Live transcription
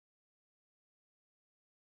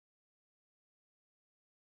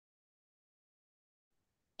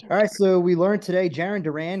All right, so we learned today Jarren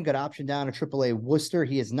Duran got optioned down to Triple-A Worcester.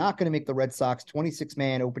 He is not going to make the Red Sox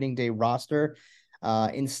 26-man opening day roster.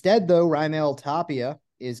 Instead, though, Raimel Tapia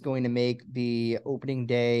is going to make the opening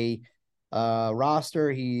day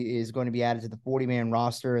roster. He is going to be added to the 40-man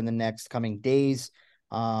roster in the next coming days.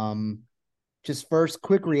 Just first,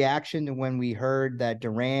 quick reaction to when we heard that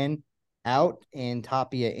Duran out and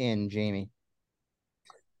Tapia in, Jamie.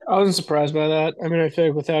 I wasn't surprised by that. I mean, I feel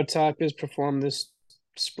like without Tapia's perform this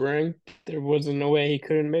spring, there wasn't no way he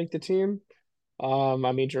couldn't make the team. I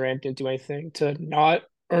mean, Durant didn't do anything to not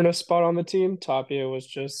earn a spot on the team. Tapia was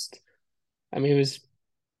just, I mean, he was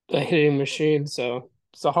a hitting machine, so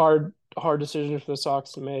it's a hard decision for the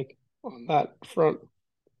Sox to make on that front.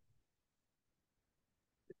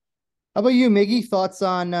 How about you, Miggy? Thoughts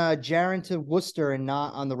on Jarren to Worcester and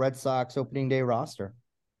not on the Red Sox opening day roster?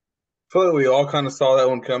 Feel like we all kind of saw that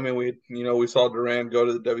one coming. We saw Duran go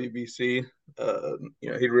to the WBC.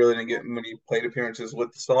 He really didn't get many plate appearances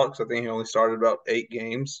with the Sox. I think he only started about 8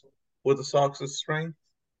 games with the Sox this spring.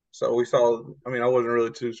 So we saw. I mean, I wasn't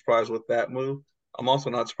really too surprised with that move. I'm also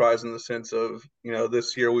not surprised in the sense of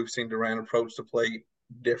this year we've seen Duran approach the plate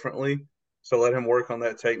differently. So let him work on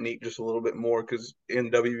that technique just a little bit more because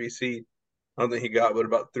in WBC, I don't think he got but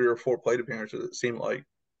about 3 or 4 plate appearances. It seemed like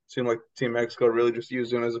Team Mexico really just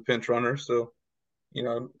used him as a pinch runner. So, he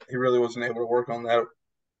really wasn't able to work on that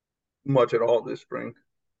much at all this spring.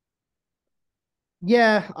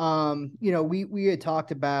 Yeah, we had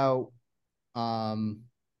talked about um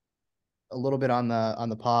a little bit on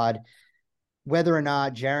the pod whether or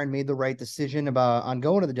not Jarren made the right decision about on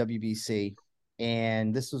going to the WBC,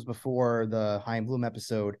 and this was before the Chaim Bloom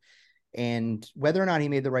episode, and whether or not he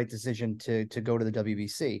made the right decision to go to the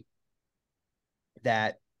WBC.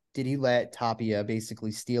 That did he let Tapia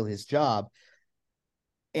basically steal his job?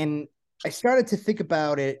 And I started to think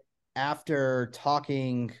about it after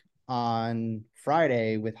talking on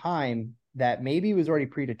Friday with Chaim that maybe it was already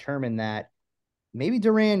predetermined that maybe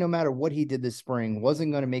Duran, no matter what he did this spring,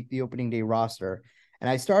 wasn't going to make the opening day roster. And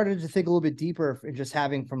I started to think a little bit deeper and just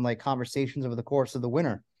having from like conversations over the course of the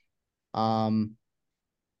winter. Um,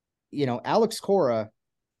 Alex Cora,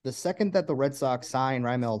 the second that the Red Sox signed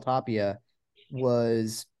Raimel Tapia,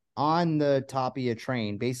 was on the Tapia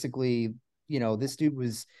train. Basically, this dude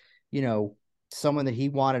was, you know, someone that he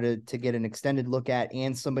wanted to get an extended look at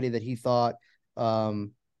and somebody that he thought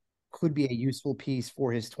could be a useful piece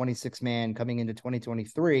for his 26-man coming into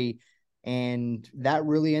 2023. And that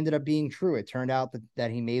really ended up being true. It turned out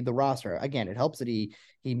that he made the roster. Again, it helps that he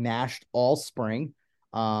mashed all spring.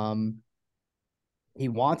 Um, he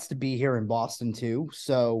wants to be here in Boston too.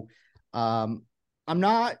 So I'm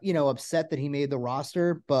not, upset that he made the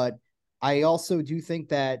roster, but I also do think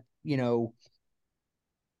that,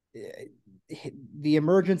 the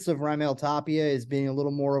emergence of Raimel Tapia is being a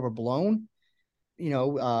little more overblown.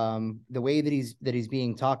 The way that he's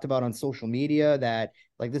being talked about on social media, that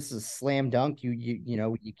like this is a slam dunk.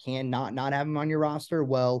 You can not have him on your roster.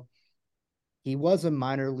 Well, he was a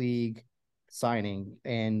minor league signing,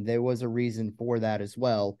 and there was a reason for that as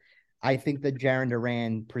well. I think that Jarren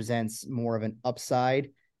Duran presents more of an upside.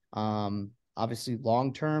 Obviously,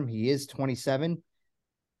 long term, he is 27.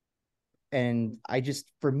 And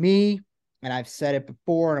for me, and I've said it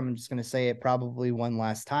before, and I'm just going to say it probably one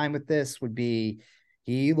last time with this, would be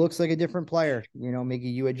he looks like a different player.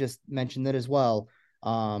 Miggy, you had just mentioned that as well.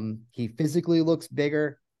 He physically looks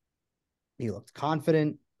bigger. He looked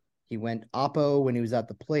confident. He went oppo when he was at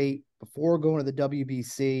the plate before going to the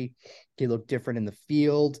WBC. He looked different in the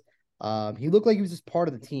field. He looked like he was just part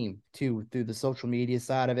of the team too through the social media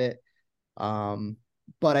side of it. Um,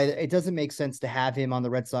 but it doesn't make sense to have him on the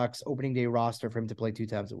Red Sox opening day roster for him to play 2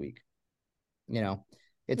 times a week. You know,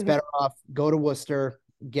 it's Mhm. better off go to Worcester,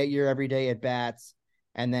 get your everyday at bats,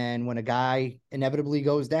 and then when a guy inevitably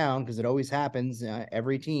goes down, because it always happens,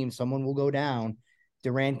 every team someone will go down.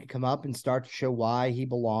 Duran can come up and start to show why he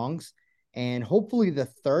belongs, and hopefully the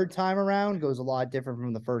third time around goes a lot different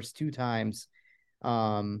from the first 2 times.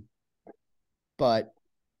 Um, but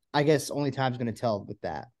I guess only time's going to tell with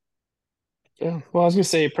that. Yeah, well, I was gonna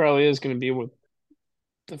say it probably is gonna be with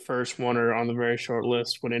the first one or on the very short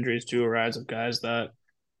list when injuries do arise of guys that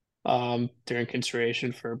they're in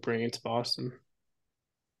consideration for bringing to Boston.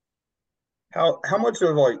 How much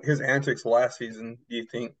of like his antics last season do you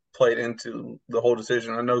think played into the whole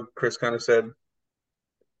decision? I know Chris kind of said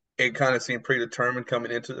it kind of seemed predetermined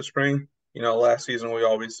coming into the spring. Last season we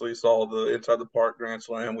obviously saw the inside the park grand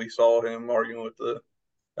slam. We saw him arguing with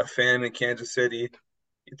a fan in Kansas City.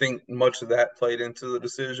 You think much of that played into the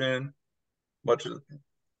decision? Much of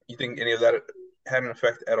you think any of that had an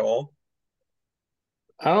effect at all?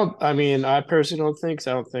 I mean, I personally don't think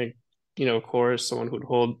so. I don't think, of course, someone who'd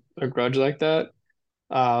hold a grudge like that.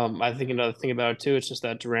 I think another thing about it too, it's just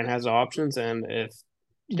that Duran has options, and if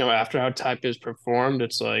after how Type is performed,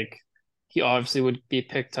 it's like he obviously would be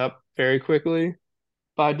picked up very quickly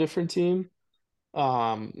by a different team.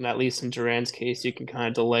 And at least in Duran's case, you can kind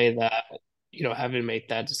of delay that, having to make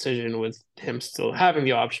that decision with him still having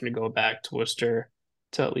the option to go back to Worcester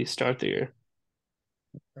to at least start the year.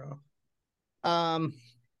 Um,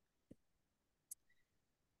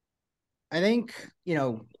 I think,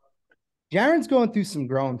 Jarren's going through some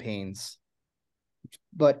growing pains,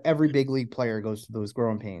 but every big league player goes through those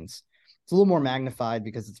growing pains. It's a little more magnified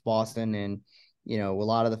because it's Boston, and a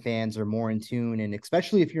lot of the fans are more in tune, and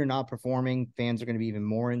especially if you're not performing, fans are going to be even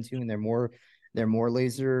more in tune. They're more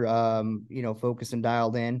laser focused and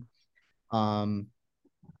dialed in.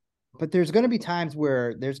 But there's going to be times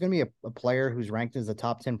where there's going to be a player who's ranked as a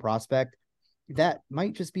top 10 prospect that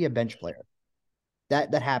might just be a bench player.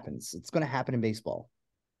 That happens. It's going to happen in baseball.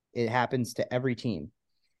 It happens to every team.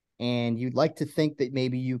 And you'd like to think that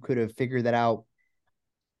maybe you could have figured that out,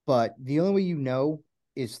 but the only way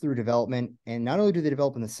is through development. And not only do they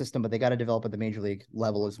develop in the system, but they got to develop at the major league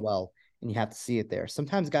level as well. And you have to see it there.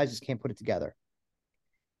 Sometimes guys just can't put it together.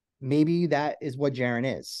 Maybe that is what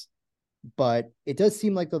Jarren is. But it does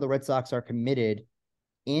seem like, though, the Red Sox are committed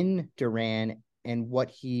in Duran and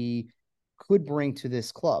what he could bring to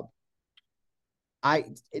this club.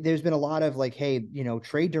 There's been a lot of like, hey,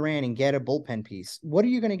 trade Duran and get a bullpen piece. What are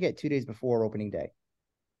you going to get 2 days before opening day?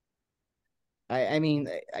 I mean,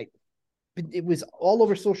 it was all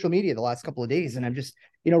over social media the last couple of days, and I'm just,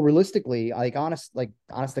 realistically, honest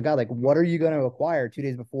to God, like, what are you going to acquire 2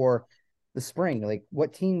 days before the spring? Like,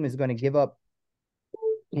 what team is going to give up,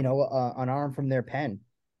 an arm from their pen?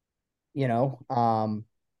 The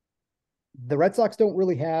Red Sox don't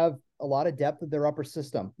really have a lot of depth of their upper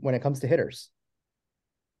system when it comes to hitters.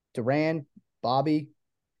 Duran, Bobby,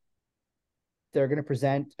 they're going to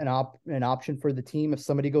present an option for the team if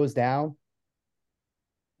somebody goes down.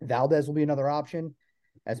 Valdez will be another option,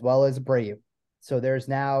 as well as Abreu. So there's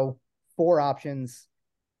now 4 options,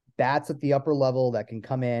 bats at the upper level that can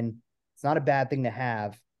come in. It's not a bad thing to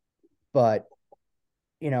have, but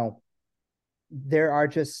there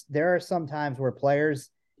are some times where players,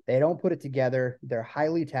 they don't put it together. They're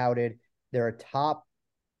highly touted. They're a top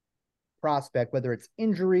prospect, whether it's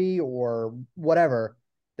injury or whatever,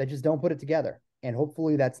 that just don't put it together. And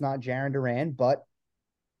hopefully that's not Jarren Duran, but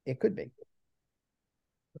it could be.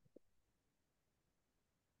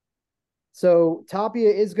 So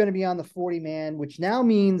Tapia is going to be on the 40-man, which now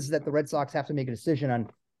means that the Red Sox have to make a decision on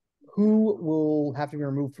who will have to be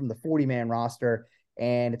removed from the 40-man roster.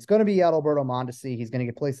 And it's going to be Adalberto Mondesí. He's going to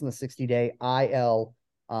get placed in the 60-day IL,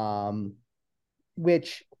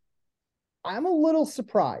 which I'm a little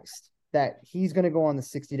surprised that he's going to go on the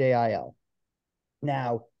 60-day IL.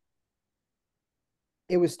 Now,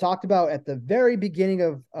 it was talked about at the very beginning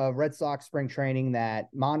of Red Sox spring training that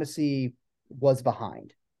Mondesí was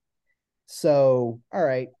behind. So, all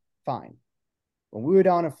right, fine. When we were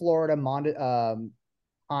down in Florida,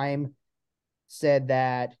 Heim said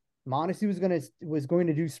that Mondesí was going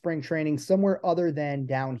to do spring training somewhere other than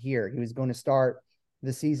down here. He was going to start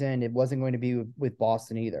the season. It wasn't going to be with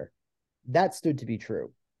Boston either. That stood to be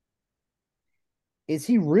true. Is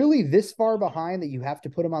he really this far behind that you have to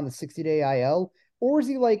put him on the 60-day IL? Or is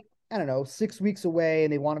he like, I don't know, 6 weeks away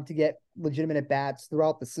and they want him to get legitimate at bats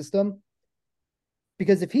throughout the system?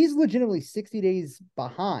 Because if he's legitimately 60 days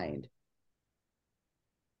behind,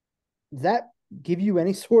 does that give you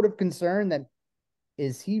any sort of concern that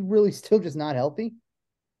is he really still just not healthy?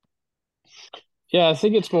 Yeah, I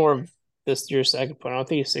think it's more of this your second point. I don't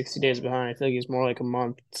think he's 60 days behind. I think he's more like a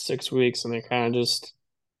month, 6 weeks, and they're kind of just,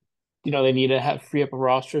 they need to free up a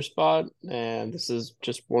roster spot, and this is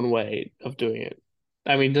just one way of doing it.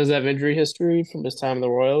 I mean, does have injury history from his time in the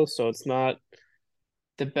Royals, so it's not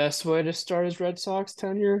the best way to start his Red Sox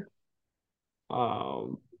tenure.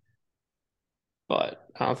 Um, but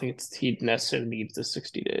I don't think he necessarily needs the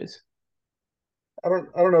 60 days. I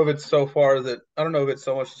don't know if it's so far that I don't know if it's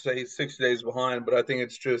so much to say he's 6 days behind, but I think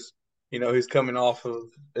it's just he's coming off of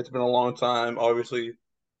it's been a long time. Obviously,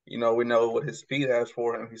 we know what his speed has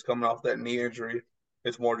for him. He's coming off that knee injury.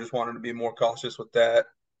 It's more just wanting to be more cautious with that.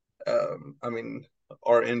 I mean,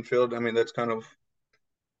 our infield. I mean, that's kind of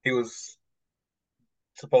he was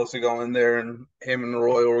supposed to go in there, and him and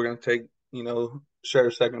Roy were going to take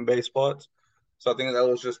share second base spots. So I think that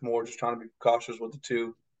was just more just trying to be cautious with the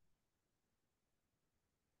two.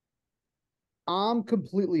 I'm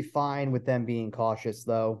completely fine with them being cautious,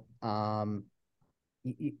 though.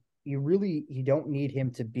 You don't need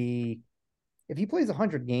him to be if he plays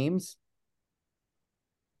 100 games,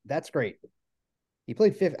 that's great. He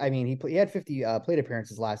played 50. I mean, he had 50 plate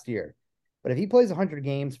appearances last year, but if he plays 100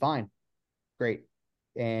 games, fine, great.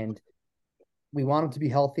 And we want him to be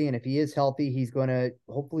healthy. And if he is healthy, he's going to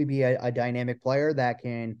hopefully be a dynamic player that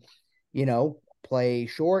can, play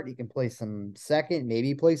short. He can play some second,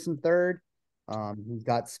 maybe play some third. He's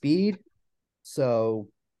got speed. So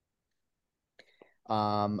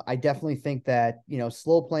I definitely think that,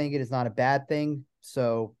 slow playing it is not a bad thing.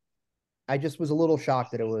 So I just was a little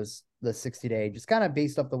shocked that it was the 60-day, just kind of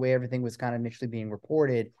based off the way everything was kind of initially being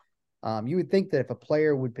reported. You would think that if a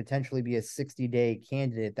player would potentially be a 60-day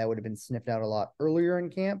candidate, that would have been sniffed out a lot earlier in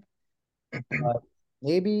camp. But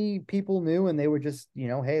maybe people knew and they were just,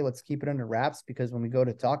 hey, let's keep it under wraps because when we go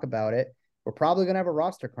to talk about it, we're probably going to have a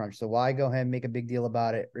roster crunch. So why go ahead and make a big deal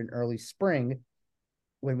about it in early spring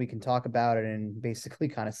when we can talk about it and basically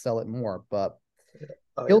kind of sell it more? But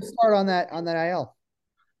he'll start on that IL.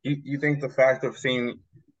 You think the fact of seeing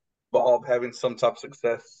Bob having some type of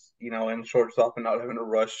success, in shortstop and not having to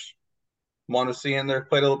rush Mondesí in there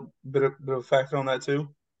played a bit of a factor on that too?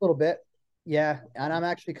 A little bit. Yeah. And I'm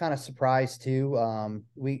actually kind of surprised too.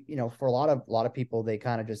 We, for a lot of people, they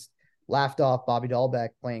kind of just laughed off Bobby Dalbec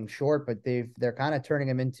playing short, but they're kind of turning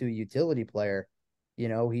him into a utility player.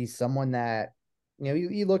 He's someone that,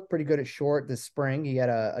 he looked pretty good at short this spring. He had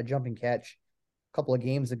a jumping catch a couple of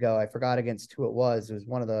games ago. I forgot against who it was. It was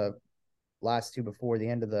one of the last two before the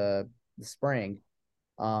end of the spring.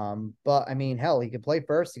 But I mean, hell, he can play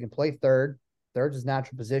first, he can play third. Third's his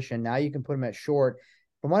natural position. Now you can put him at short.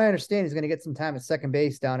 From what I understand, he's going to get some time at second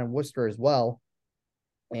base down in Worcester as well.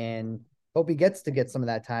 And hope he gets to get some of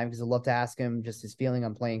that time because I'd love to ask him just his feeling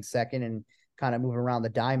on playing second and kind of moving around the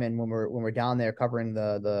diamond when we're down there covering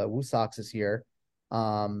the Woo Sox this year.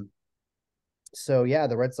 So yeah,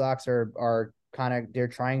 the Red Sox are kind of, they're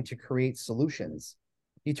trying to create solutions.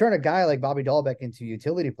 You turn a guy like Bobby Dalbec into a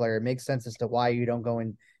utility player, it makes sense as to why you don't go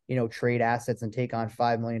and, trade assets and take on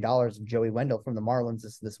 $5 million of Joey Wendell from the Marlins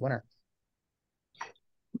this winter.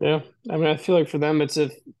 Yeah. I mean, I feel like for them, it's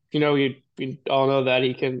if, we all know that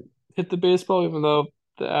he can hit the baseball, even though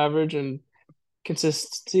the average and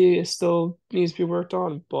consistency still needs to be worked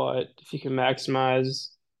on. But if you can maximize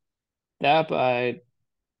that by,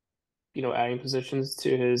 adding positions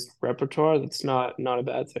to his repertoire, that's not a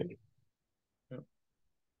bad thing.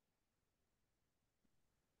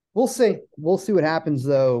 We'll see. We'll see what happens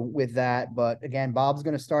though with that. But again, Bob's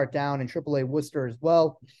going to start down in Triple-A Worcester as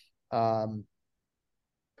well.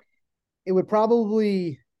 It would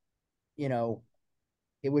probably, it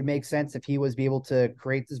would make sense if he was able to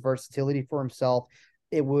create this versatility for himself.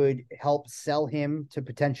 It would help sell him to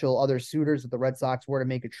potential other suitors if the Red Sox were to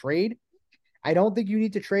make a trade. I don't think you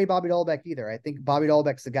need to trade Bobby Dalbec either. I think Bobby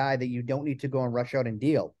Dalbec's the guy that you don't need to go and rush out and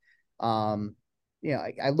deal. I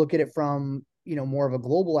look at it from, more of a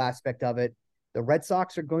global aspect of it. The Red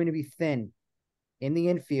Sox are going to be thin in the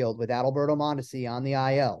infield with Adalberto Mondesí on the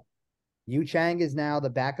IL. Yu Chang is now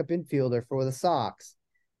the backup infielder for the Sox.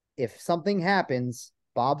 If something happens,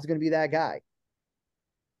 Bob's going to be that guy.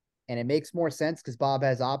 And it makes more sense because Bob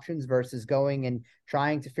has options versus going and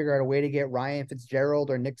trying to figure out a way to get Ryan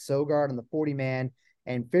Fitzgerald or Nick Sogard on the 40-man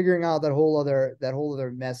and figuring out that whole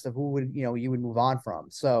other mess of who would, you would move on from.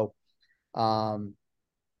 So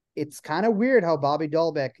it's kind of weird how Bobby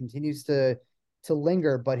Dalbec continues to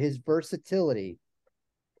linger, but his versatility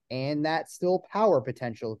and that still power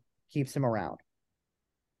potential keeps him around.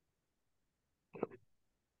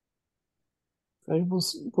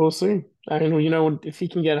 We'll see. I mean, if he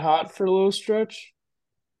can get hot for a little stretch,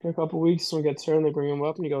 for a couple of weeks, when he gets hurt, they bring him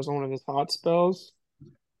up and he goes on one of his hot spells.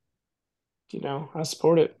 I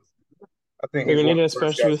support it. I think they're he's gonna need it, one of the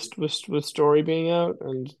first especially guys. with Story being out,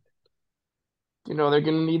 and they're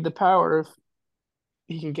gonna need the power if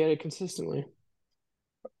he can get it consistently.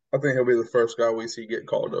 I think he'll be the first guy we see get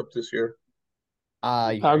called up this year.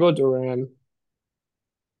 I'll go Duran.